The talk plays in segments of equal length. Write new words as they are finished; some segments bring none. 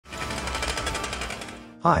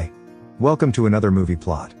Hi. Welcome to another movie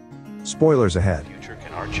plot. Spoilers ahead. Future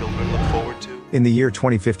can our children look forward to? In the year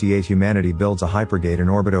 2058, humanity builds a hypergate in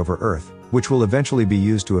orbit over Earth, which will eventually be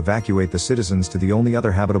used to evacuate the citizens to the only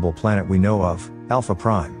other habitable planet we know of, Alpha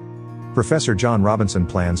Prime. Professor John Robinson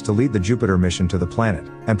plans to lead the Jupiter mission to the planet,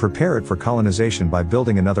 and prepare it for colonization by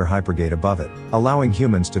building another hypergate above it, allowing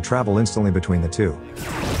humans to travel instantly between the two.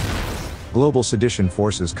 Global sedition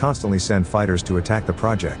forces constantly send fighters to attack the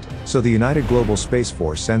project, so the United Global Space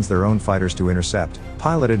Force sends their own fighters to intercept,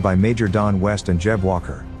 piloted by Major Don West and Jeb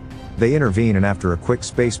Walker. They intervene, and after a quick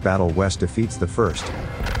space battle, West defeats the first.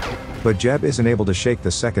 But Jeb isn't able to shake the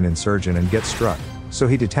second insurgent and gets struck, so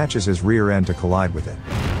he detaches his rear end to collide with it.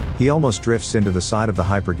 He almost drifts into the side of the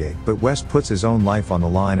hypergate, but West puts his own life on the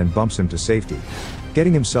line and bumps him to safety,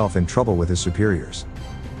 getting himself in trouble with his superiors.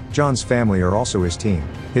 John's family are also his team: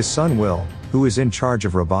 his son Will, who is in charge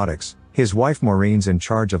of robotics, his wife Maureen's in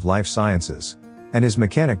charge of life sciences, and his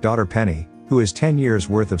mechanic daughter Penny, who is 10 years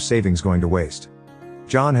worth of savings going to waste.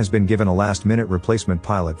 John has been given a last-minute replacement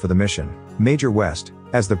pilot for the mission, Major West,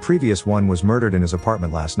 as the previous one was murdered in his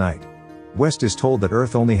apartment last night. West is told that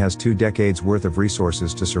Earth only has 2 decades worth of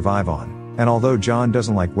resources to survive on, and although John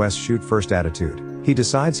doesn't like West's shoot-first attitude, he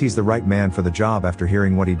decides he's the right man for the job after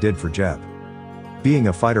hearing what he did for Jeb. Being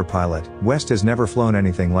a fighter pilot, West has never flown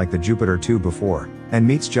anything like the Jupiter 2 before, and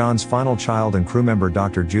meets John's final child and crew member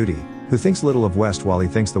Dr. Judy, who thinks little of West while he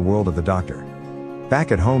thinks the world of the doctor.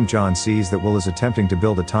 Back at home, John sees that Will is attempting to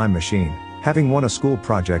build a time machine, having won a school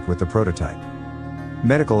project with the prototype.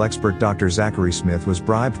 Medical expert Dr. Zachary Smith was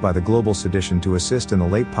bribed by the global sedition to assist in the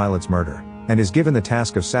late pilot's murder, and is given the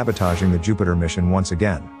task of sabotaging the Jupiter mission once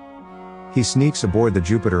again. He sneaks aboard the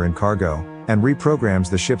Jupiter in cargo, and reprograms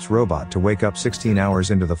the ship's robot to wake up 16 hours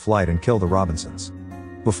into the flight and kill the Robinsons.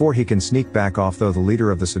 Before he can sneak back off, though, the leader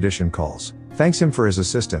of the sedition calls, thanks him for his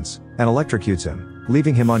assistance, and electrocutes him,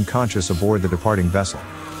 leaving him unconscious aboard the departing vessel.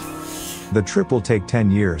 The trip will take 10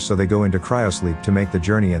 years, so they go into cryosleep to make the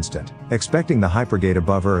journey instant, expecting the hypergate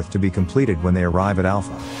above Earth to be completed when they arrive at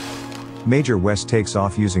Alpha. Major West takes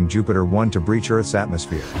off using Jupiter 1 to breach Earth's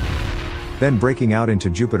atmosphere, then breaking out into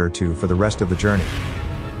Jupiter 2 for the rest of the journey.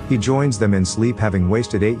 He joins them in sleep, having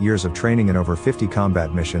wasted 8 years of training and over 50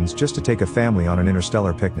 combat missions just to take a family on an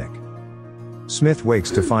interstellar picnic. Smith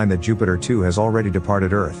wakes to find that Jupiter 2 has already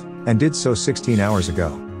departed Earth, and did so 16 hours ago.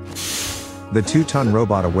 The 2-ton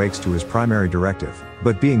robot awakes to his primary directive,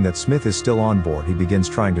 but being that Smith is still on board, he begins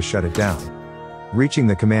trying to shut it down. Reaching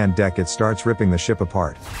the command deck, it starts ripping the ship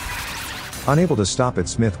apart. Unable to stop it,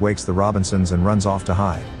 Smith wakes the Robinsons and runs off to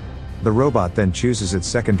hide. The robot then chooses its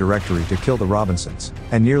second directory to kill the Robinsons,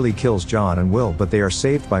 and nearly kills John and Will, but they are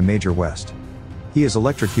saved by Major West. He is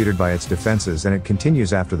electrocuted by its defenses, and it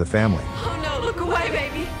continues after the family. Oh no, look away,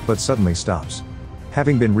 baby! But suddenly stops.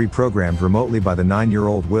 Having been reprogrammed remotely by the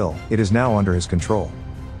 9-year-old Will, it is now under his control.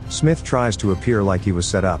 Smith tries to appear like he was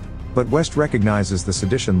set up, but West recognizes the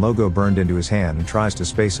sedition logo burned into his hand and tries to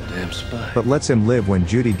space it. Damn spy. But lets him live when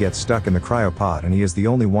Judy gets stuck in the cryopod, and he is the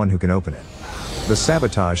only one who can open it. The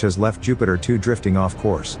sabotage has left Jupiter 2 drifting off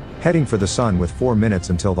course, heading for the sun with 4 minutes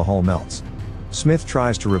until the hull melts. Smith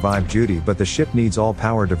tries to revive Judy, but the ship needs all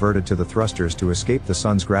power diverted to the thrusters to escape the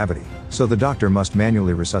sun's gravity, so the doctor must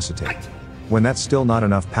manually resuscitate. When that's still not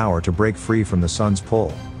enough power to break free from the sun's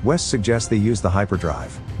pull, West suggests they use the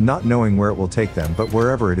hyperdrive, not knowing where it will take them, but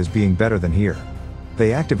wherever it is being better than here.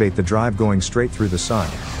 They activate the drive, going straight through the sun,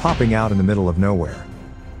 popping out in the middle of nowhere.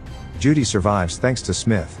 Judy survives thanks to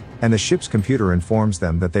Smith, and the ship's computer informs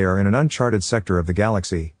them that they are in an uncharted sector of the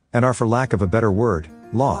galaxy, and are, for lack of a better word,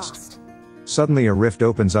 lost. Suddenly a rift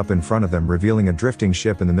opens up in front of them, revealing a drifting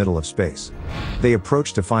ship in the middle of space. They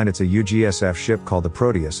approach to find it's a UGSF ship called the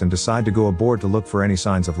Proteus, and decide to go aboard to look for any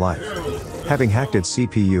signs of life. Having hacked its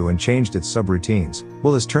CPU and changed its subroutines,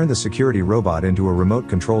 Will has turned the security robot into a remote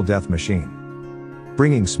control death machine.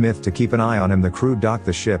 Bringing Smith to keep an eye on him, the crew dock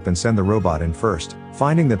the ship and send the robot in first,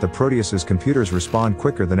 finding that the Proteus's computers respond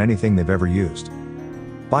quicker than anything they've ever used.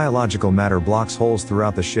 Biological matter blocks holes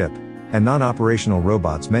throughout the ship, and non-operational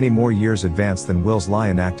robots many more years advanced than Will's lie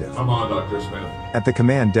inactive. Come on, Dr. Smith. At the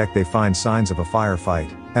command deck, they find signs of a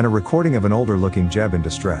firefight, and a recording of an older-looking Jeb in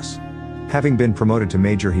distress. Having been promoted to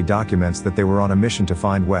major, he documents that they were on a mission to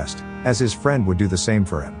find West, as his friend would do the same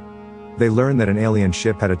for him. They learn that an alien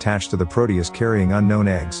ship had attached to the Proteus carrying unknown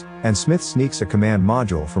eggs, and Smith sneaks a command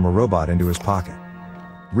module from a robot into his pocket.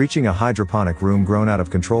 Reaching a hydroponic room grown out of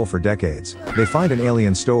control for decades, they find an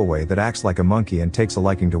alien stowaway that acts like a monkey and takes a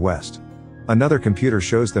liking to West. Another computer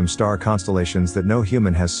shows them star constellations that no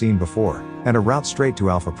human has seen before, and a route straight to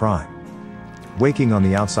Alpha Prime. waking on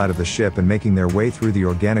the outside of the ship and making their way through the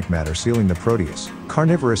organic matter sealing the Proteus.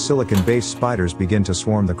 Carnivorous silicon-based spiders begin to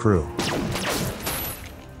swarm the crew.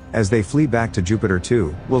 As they flee back to Jupiter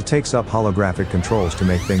 2, Will takes up holographic controls to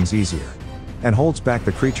make things easier, and holds back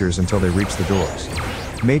the creatures until they reach the doors.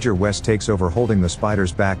 Major West takes over holding the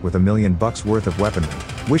spiders back with $1 million worth of weaponry,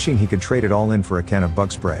 wishing he could trade it all in for a can of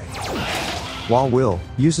bug spray. While Will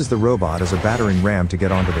uses the robot as a battering ram to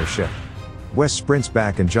get onto their ship. West sprints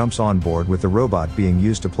back and jumps on board with the robot being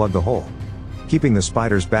used to plug the hole. Keeping the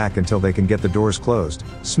spiders back until they can get the doors closed,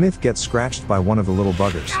 Smith gets scratched by one of the little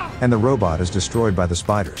buggers, and the robot is destroyed by the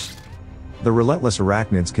spiders. The relentless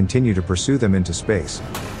arachnids continue to pursue them into space.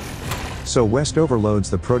 So West overloads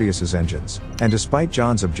the Proteus's engines, and despite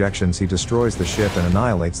John's objections he destroys the ship and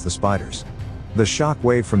annihilates the spiders. The shock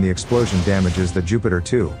wave from the explosion damages the Jupiter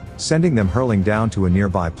 2, sending them hurling down to a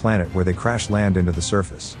nearby planet where they crash land into the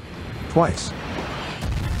surface. Twice.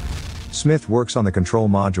 Smith works on the control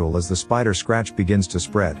module as the spider scratch begins to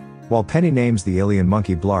spread, while Penny names the alien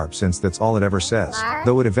monkey Blarp since that's all it ever says,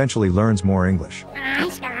 though it eventually learns more English.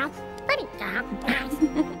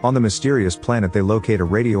 On the mysterious planet they locate a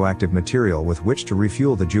radioactive material with which to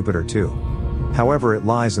refuel the Jupiter 2. However, it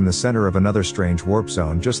lies in the center of another strange warp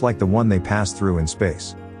zone just like the one they passed through in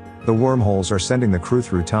space. The wormholes are sending the crew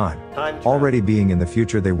through time. Already being in the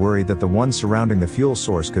future they worry that the ones surrounding the fuel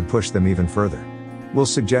source could push them even further. Will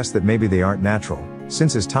suggests that maybe they aren't natural,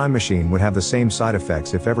 since his time machine would have the same side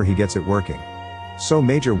effects if ever he gets it working. So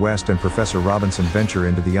Major West and Professor Robinson venture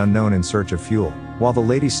into the unknown in search of fuel, while the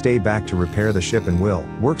ladies stay back to repair the ship and Will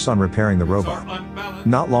works on repairing the robot.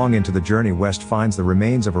 Not long into the journey West finds the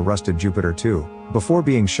remains of a rusted Jupiter 2, before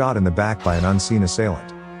being shot in the back by an unseen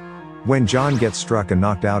assailant. When John gets struck and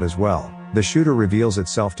knocked out as well, the shooter reveals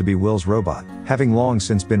itself to be Will's robot, having long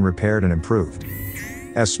since been repaired and improved.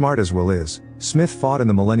 As smart as Will is, Smith fought in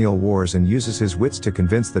the Millennial Wars and uses his wits to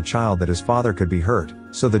convince the child that his father could be hurt,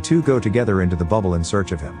 so the two go together into the bubble in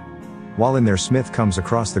search of him. While in there Smith comes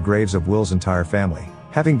across the graves of Will's entire family,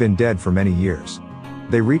 having been dead for many years.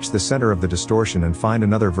 They reach the center of the distortion and find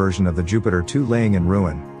another version of the Jupiter 2 laying in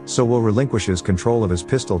ruin, so Will relinquishes control of his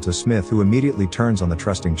pistol to Smith who immediately turns on the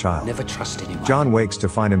trusting child. Never trust anyone. John wakes to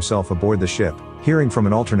find himself aboard the ship, hearing from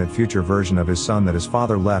an alternate future version of his son that his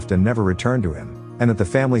father left and never returned to him, and that the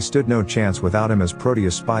family stood no chance without him as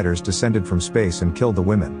Proteus spiders descended from space and killed the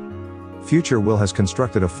women. Future Will has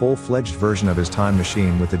constructed a full-fledged version of his time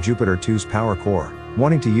machine with the Jupiter 2's power core,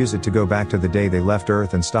 wanting to use it to go back to the day they left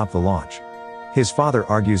Earth and stop the launch. His father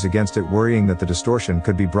argues against it, worrying that the distortion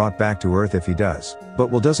could be brought back to Earth if he does,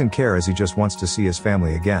 but Will doesn't care as he just wants to see his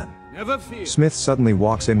family again. Smith suddenly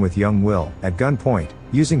walks in with young Will, at gunpoint,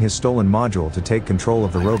 using his stolen module to take control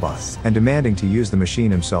of the robot, and demanding to use the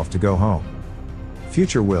machine himself to go home.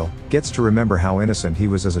 Future Will gets to remember how innocent he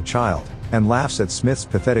was as a child, and laughs at Smith's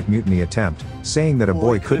pathetic mutiny attempt, saying that a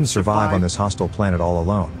boy couldn't survive on this hostile planet all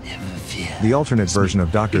alone. The alternate version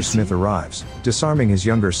of Dr. Smith arrives, disarming his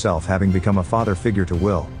younger self having become a father figure to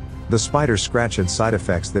Will. The spider scratch had side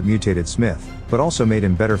effects that mutated Smith, but also made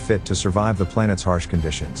him better fit to survive the planet's harsh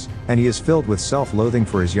conditions, and he is filled with self-loathing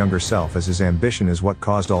for his younger self as his ambition is what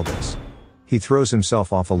caused all this. He throws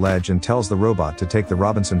himself off a ledge and tells the robot to take the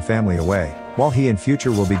Robinson family away, while he and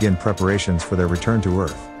Future will begin preparations for their return to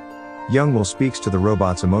Earth. Young Will speaks to the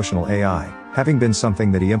robot's emotional AI, having been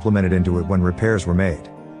something that he implemented into it when repairs were made.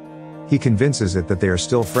 He convinces it that they are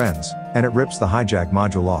still friends, and it rips the hijack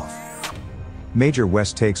module off. Major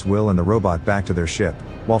West takes Will and the robot back to their ship,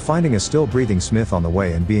 while finding a still-breathing Smith on the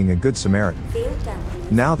way and being a good Samaritan.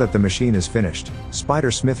 Now that the machine is finished,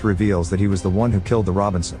 Spider Smith reveals that he was the one who killed the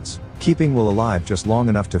Robinsons, keeping Will alive just long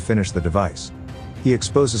enough to finish the device. He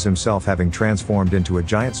exposes himself having transformed into a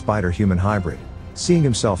giant spider-human hybrid, seeing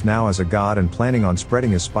himself now as a god and planning on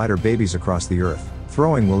spreading his spider babies across the Earth,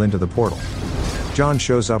 throwing Will into the portal. John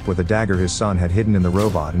shows up with a dagger his son had hidden in the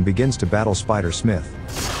robot and begins to battle Spider Smith,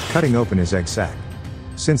 cutting open his egg sac.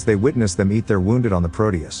 Since they witness them eat their wounded on the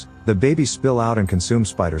Proteus, the babies spill out and consume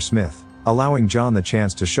Spider Smith, allowing John the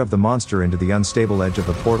chance to shove the monster into the unstable edge of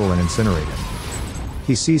the portal and incinerate him.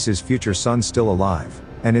 He sees his future son still alive,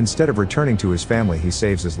 and instead of returning to his family he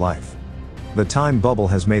saves his life. The time bubble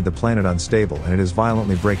has made the planet unstable and it is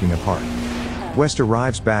violently breaking apart. West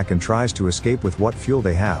arrives back and tries to escape with what fuel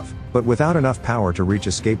they have, but without enough power to reach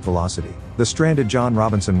escape velocity. The stranded John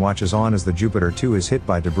Robinson watches on as the Jupiter 2 is hit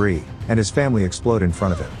by debris, and his family explode in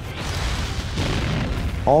front of him.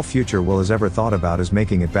 All Future Will has ever thought about is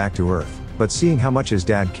making it back to Earth, but seeing how much his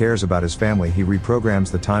dad cares about his family he reprograms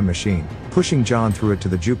the time machine, pushing John through it to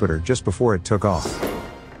the Jupiter just before it took off.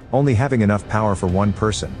 Only having enough power for one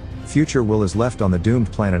person, Future Will is left on the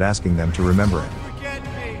doomed planet asking them to remember him.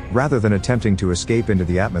 Rather than attempting to escape into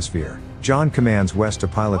the atmosphere, John commands Wes to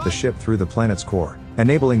pilot the ship through the planet's core,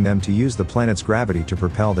 enabling them to use the planet's gravity to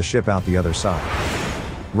propel the ship out the other side.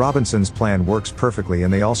 Robinson's plan works perfectly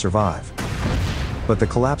and they all survive. But the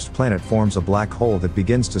collapsed planet forms a black hole that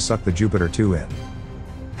begins to suck the Jupiter 2 in.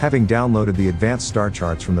 Having downloaded the advanced star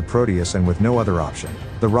charts from the Proteus and with no other option,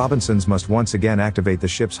 the Robinsons must once again activate the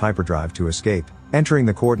ship's hyperdrive to escape, entering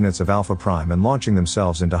the coordinates of Alpha Prime and launching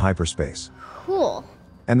themselves into hyperspace. Cool.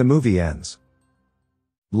 And the movie ends.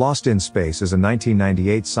 Lost in Space is a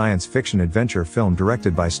 1998 science fiction adventure film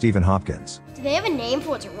directed by Stephen Hopkins. Do they have a name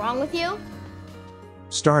for what's wrong with you?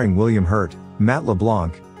 Starring William Hurt, Matt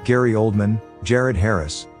LeBlanc, Gary Oldman, Jared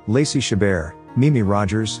Harris, Lacey Chabert, Mimi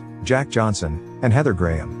Rogers, Jack Johnson, and Heather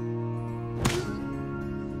Graham.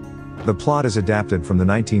 The plot is adapted from the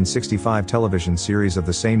 1965 television series of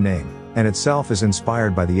the same name, and itself is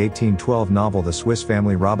inspired by the 1812 novel The Swiss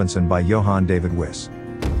Family Robinson by Johann David Wyss.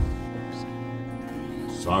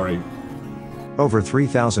 Sorry. Over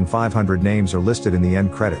 3,500 names are listed in the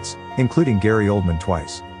end credits, including Gary Oldman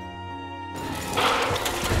twice.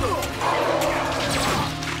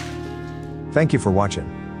 Thank you for watching.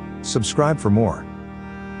 Subscribe for more.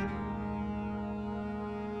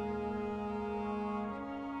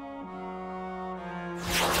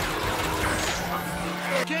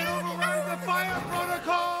 Get